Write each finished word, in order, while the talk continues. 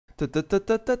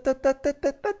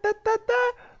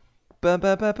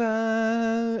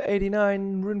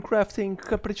89 rune crafting.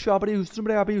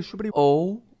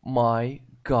 Oh my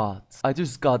god. I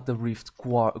just got the rift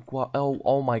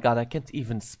oh my god, I can't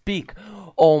even speak.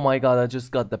 Oh my god, I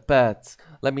just got the pets.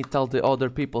 Let me tell the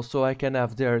other people so I can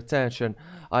have their attention.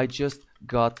 I just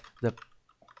got the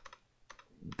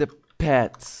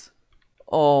pets.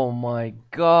 Oh my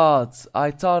god, I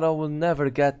thought I would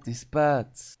never get these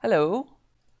pets. Hello?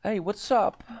 Hey, what's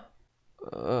up?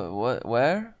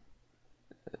 Where?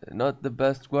 Not the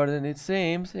best guardian it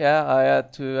seems. Yeah, I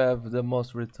had to have the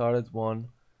most retarded one.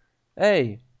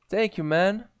 Hey, thank you,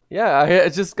 man. Yeah, I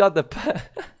just got the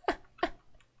pet.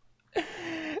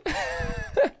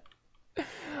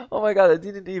 Oh my god, I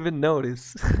didn't even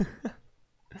notice.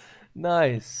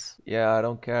 Nice. Yeah, I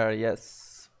don't care.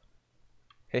 Yes.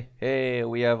 Hey,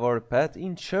 we have our pet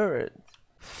insured.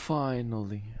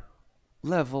 Finally.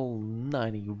 Level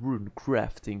 90 rune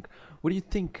crafting. What do you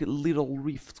think, little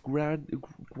Rift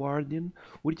Guardian?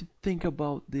 What do you think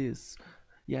about this?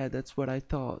 Yeah, that's what I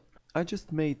thought. I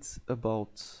just made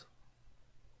about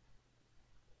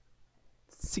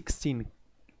 16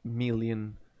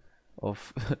 million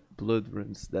of blood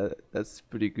runes. That's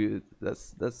pretty good.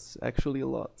 That's actually a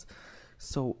lot.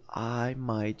 So I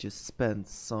might just spend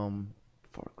some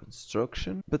for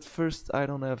construction, but first I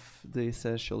don't have the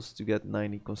essentials to get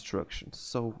 90 construction,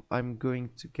 so I'm going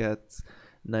to get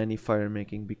 90 fire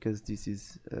making because this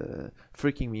is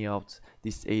freaking me out,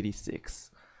 this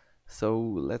 86. So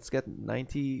let's get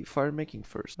 90 fire making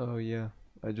first. Oh yeah,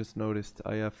 I just noticed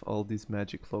I have all these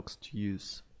magic locks to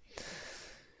use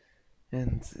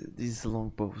and these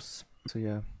longbows. So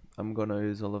yeah, I'm gonna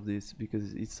use all of this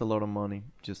because it's a lot of money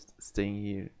just staying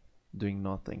here doing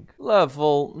nothing.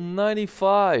 Level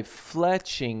 95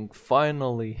 fletching,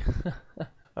 finally.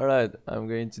 Alright, I'm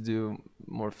going to do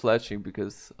more fletching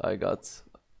because I got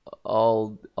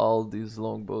all these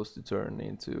longbows to turn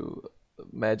into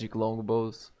magic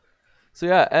longbows. So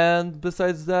yeah, and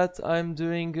besides that I'm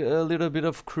doing a little bit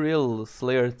of krill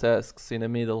slayer tasks in the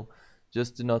middle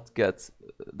just to not get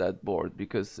that bored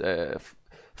because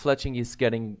fletching is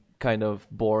getting kind of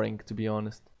boring, to be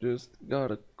honest. Just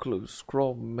got a clue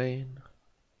scroll, man.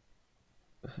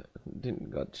 Didn't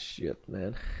got shit,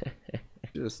 man.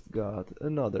 Just got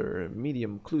another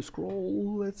medium clue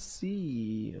scroll. Let's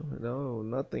see. No,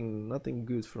 nothing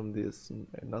good from this.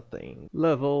 Nothing.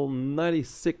 Level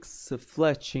 96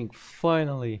 fletching,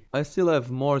 finally. I still have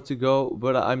more to go,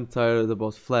 but I'm tired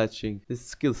about fletching. This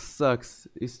skill sucks.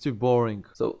 It's too boring.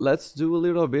 So let's do a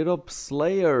little bit of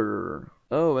Slayer.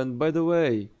 Oh, and by the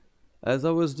way, as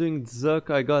I was doing Zuck,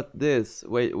 I got this.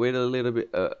 Wait a little bit.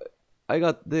 I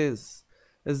got this.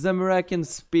 A Zamarakian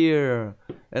spear.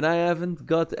 And I haven't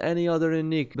got any other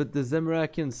unique but the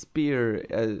Zamarakian spear,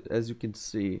 as you can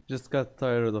see. Just got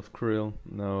tired of krill.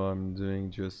 Now I'm doing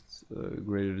just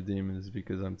greater demons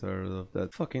because I'm tired of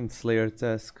that fucking Slayer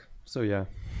task. So yeah.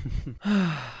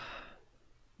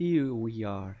 Here we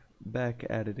are. Back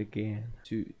at it again.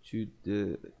 To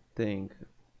the thing.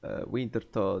 Winter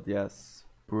Toad, yes.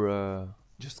 Bruh,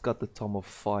 just got the Tome of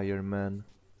Fire, man.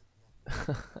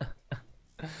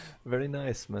 Very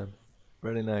nice, man.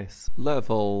 Very nice.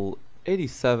 Level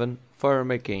 87, Fire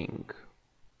Making.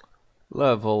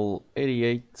 Level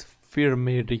 88, Fear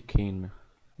Making.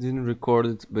 Didn't record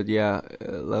it, but yeah,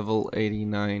 level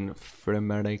 89, Fear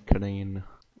Making.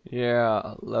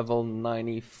 Yeah, level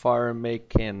 90, Fire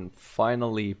Making.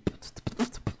 Finally.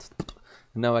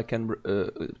 Now I can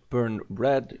burn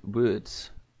red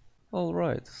woods.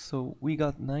 Alright, so we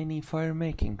got 90 fire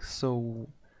making, so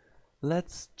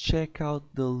let's check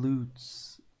out the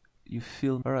loots. You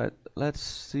feel? Alright, let's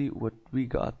see what we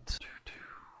got.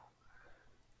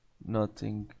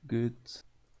 Nothing good.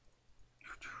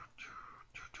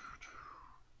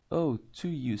 Oh, 2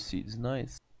 UCs,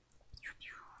 nice.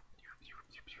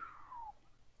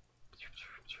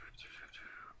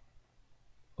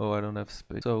 Oh, I don't have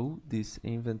space. So this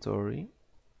inventory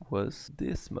was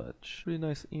this much. Pretty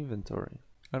nice inventory.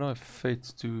 I don't have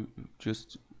faith to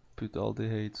just put all the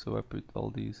hate, so I put all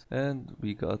these. And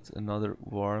we got another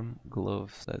warm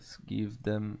gloves. Let's give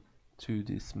them to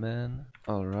this man.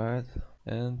 Alright.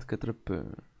 And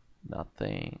Catrapun.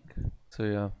 Nothing. So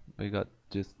yeah, we got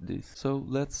just this. So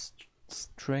let's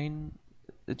train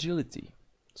agility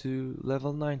to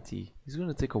level 90. It's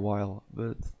gonna take a while,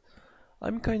 but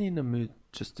I'm kinda in the mood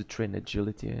just to train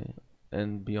agility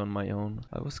and be on my own.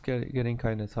 I was getting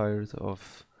kinda tired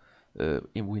of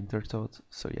in Winter Toad,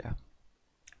 so yeah.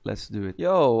 Let's do it.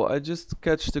 Yo, I just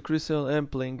catch the crystal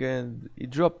ampling and it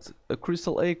dropped a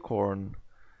crystal acorn.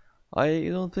 I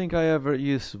don't think I ever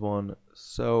used one,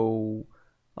 so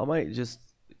I might just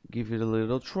give it a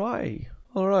little try.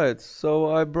 Alright, so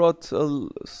I brought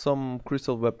some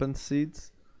crystal weapon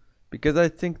seeds because I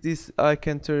think I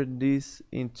can turn this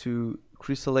into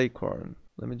crystal acorn.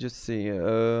 Let me just see.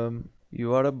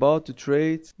 You are about to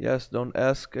trade? Yes, don't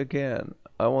ask again.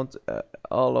 I want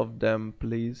all of them,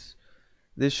 please.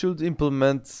 They should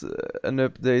implement an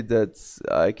update that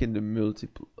I can do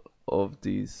multiple of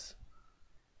these.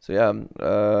 So yeah,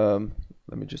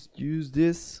 let me just use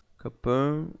this.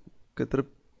 Capão, catrapé.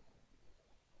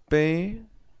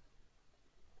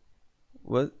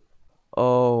 What?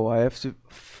 Oh, I have to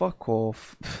fuck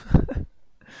off.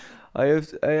 I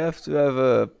have to have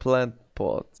a plant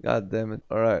pot. God damn it.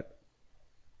 All right.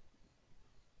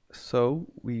 So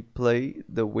we play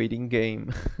the waiting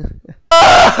game.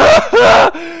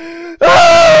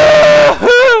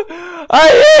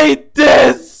 I hate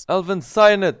this! Elven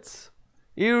Signet!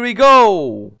 Here we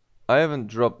go! I haven't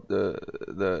dropped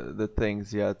the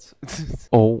things yet.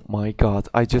 Oh my god,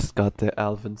 I just got the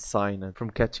Elven Signet from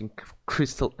catching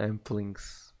crystal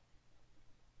amplings.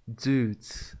 Dude.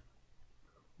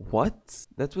 What?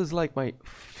 That was like my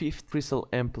 5th crystal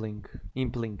impling,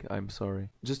 I'm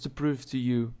sorry. Just to prove to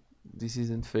you this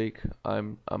isn't fake,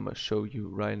 I'm gonna show you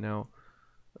right now.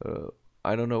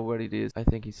 I don't know where it is. I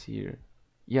think it's here.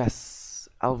 Yes,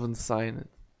 Elven Signet.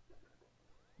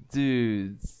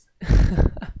 Dudes.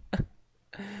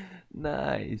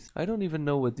 Nice. I don't even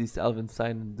know what this Elven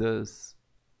Signet does,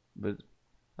 but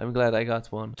I'm glad I got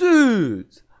one.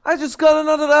 Dude! I just got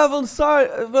another Elven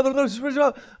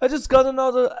Signet. I just got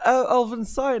another Elven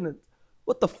Signet.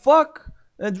 What the fuck?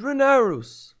 And rune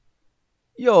arrows.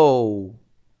 Yo.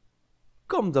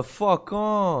 Come the fuck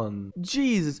on.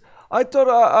 Jesus. I thought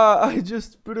I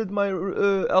just put my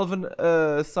Elven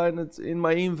Signet in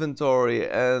my inventory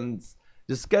and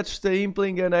just catch the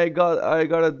impling and I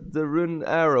got the rune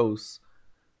arrows.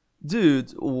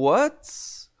 Dude, what?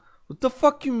 What the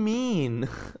fuck you mean?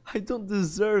 I don't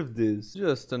deserve this.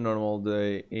 Just a normal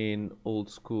day in old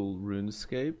school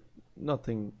RuneScape.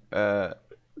 Nothing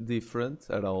different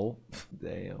at all.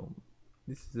 Damn.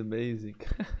 This is amazing.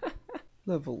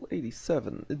 Level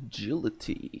 87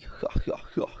 agility.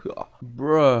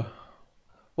 Bruh.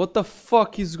 What the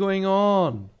fuck is going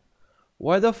on?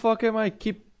 Why the fuck am I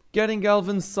keep getting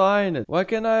Elven Signet? Why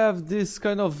can't I have this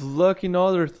kind of luck in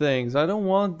other things? I don't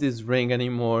want this ring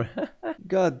anymore.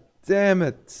 God damn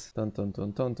it. Dun dun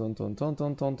dun dun dun dun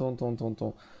dun dun dun dun dun dun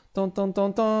dun dun dun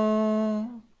dun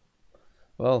dun.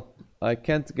 Well, I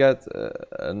can't get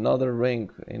another ring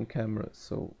in camera,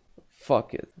 so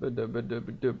fuck it. Level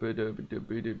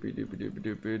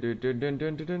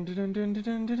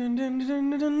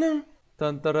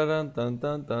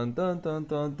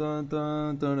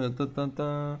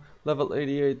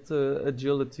 88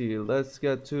 agility. Let's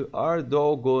get to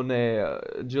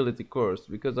Ardogone agility course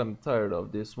because I'm tired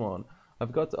of this one.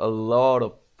 I've got a lot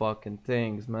of fucking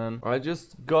things, man. I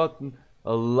just got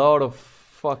a lot of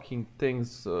fucking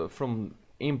things from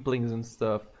implings and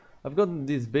stuff. I've gotten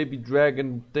these baby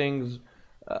dragon things,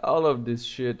 all of this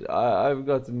shit. I've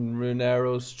gotten rune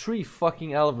arrows, 3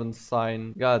 fucking Elven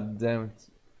sign. God damn it.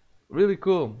 Really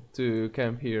cool to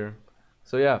camp here.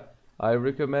 So yeah, I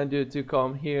recommend you to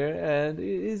come here, and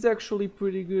it's actually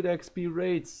pretty good XP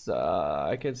rates.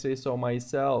 I can say so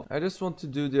myself. I just want to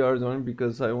do the Ardogone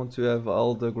because I want to have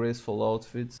all the graceful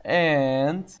outfits,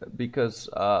 and because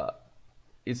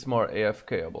it's more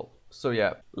AFKable. So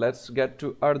yeah, let's get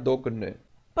to Ardogone.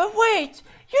 But wait,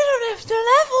 you don't have the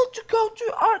level to go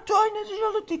to Ardogone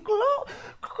agility glow.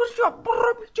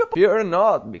 Fear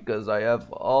not, because I have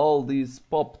all these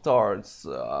Pop-Tarts.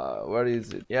 Where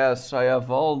is it? Yes, I have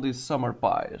all these summer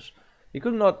pies. It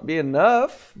could not be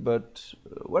enough, but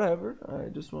whatever. I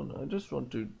just want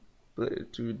to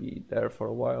be there for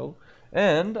a while,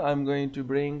 and I'm going to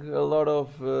bring a lot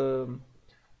of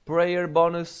prayer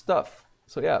bonus stuff.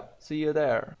 So yeah, see you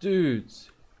there, dudes.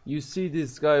 You see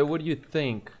this guy? What do you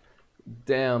think?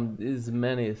 Damn, this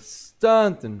man is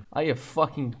stunting. I have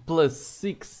fucking plus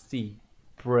 60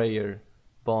 prayer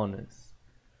bonus.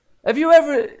 Have you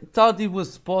ever thought it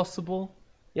was possible?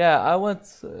 Yeah, I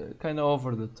went kind of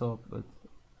over the top, but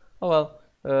oh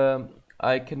well.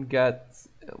 I can get.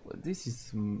 This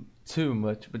is too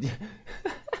much, but yeah.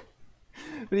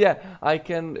 But yeah, I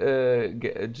can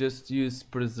just use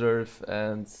preserve,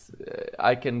 and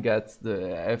I can get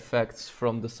the effects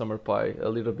from the summer pie a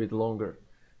little bit longer.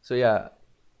 So yeah,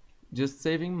 just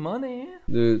saving money.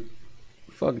 Dude,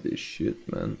 fuck this shit,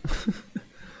 man.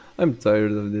 I'm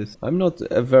tired of this. I'm not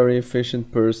a very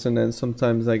efficient person, and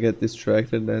sometimes I get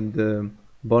distracted and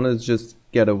bonus just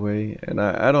get away, and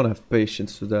I don't have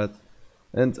patience for that,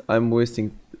 and I'm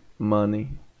wasting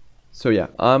money. So yeah,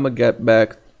 I'ma get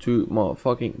back to my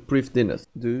fucking brief dinners.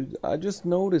 Dude, I just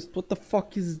noticed, what the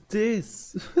fuck is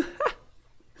this?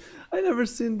 I never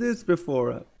seen this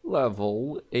before.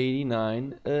 Level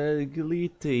 89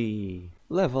 agility.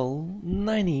 Level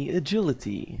 90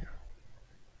 agility.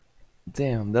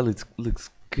 Damn, that looks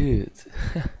good.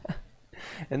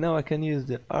 And now I can use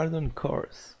the Ardon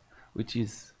course, which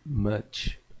is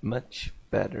much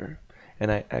better.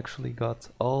 And I actually got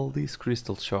all these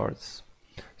crystal shards.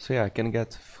 So yeah, I can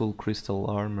get full crystal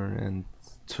armor and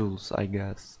tools, I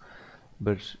guess.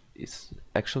 But it's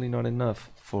actually not enough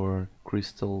for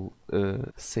crystal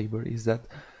saber. Is that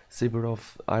saber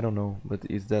of, I don't know, but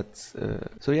is that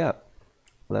so yeah,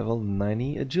 level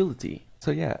 90 agility.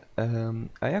 So yeah,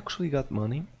 I actually got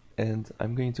money and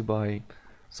I'm going to buy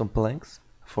some planks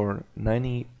for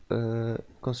 90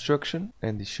 construction,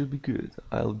 and it should be good.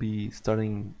 I'll be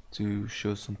starting to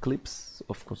show some clips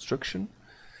of construction,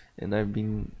 and I've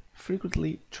been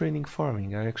frequently training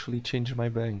farming. I actually changed my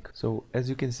bank. So as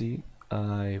you can see,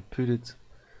 I put it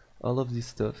all of this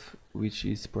stuff which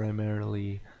is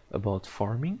primarily about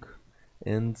farming,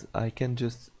 and I can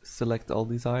just select all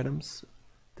these items,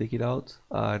 take it out.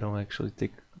 I don't actually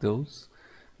take those.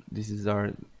 These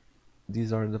are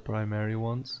the primary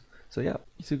ones. So yeah,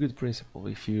 it's a good principle.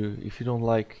 If you don't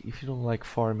like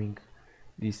farming,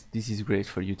 this is great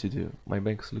for you to do. My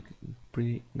banks look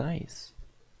pretty nice.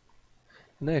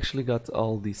 And I actually got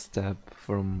all this tab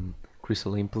from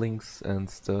crystal implings and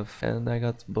stuff, and I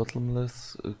got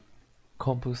bottomless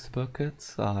compost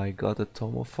buckets, I got a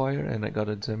tome of fire, and I got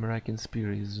a Jamaican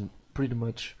spear. Is pretty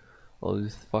much all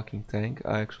this fucking tank.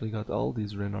 I actually got all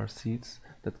these Renar seeds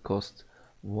that cost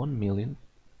 1 million,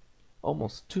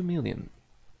 almost 2 million.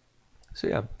 So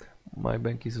yeah, my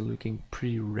bank is looking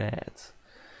pretty rad,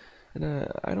 and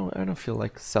I don't feel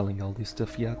like selling all this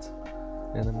stuff yet,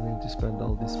 and I'm going to spend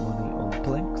all this money on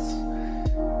planks.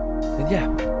 And yeah,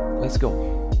 let's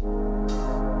go.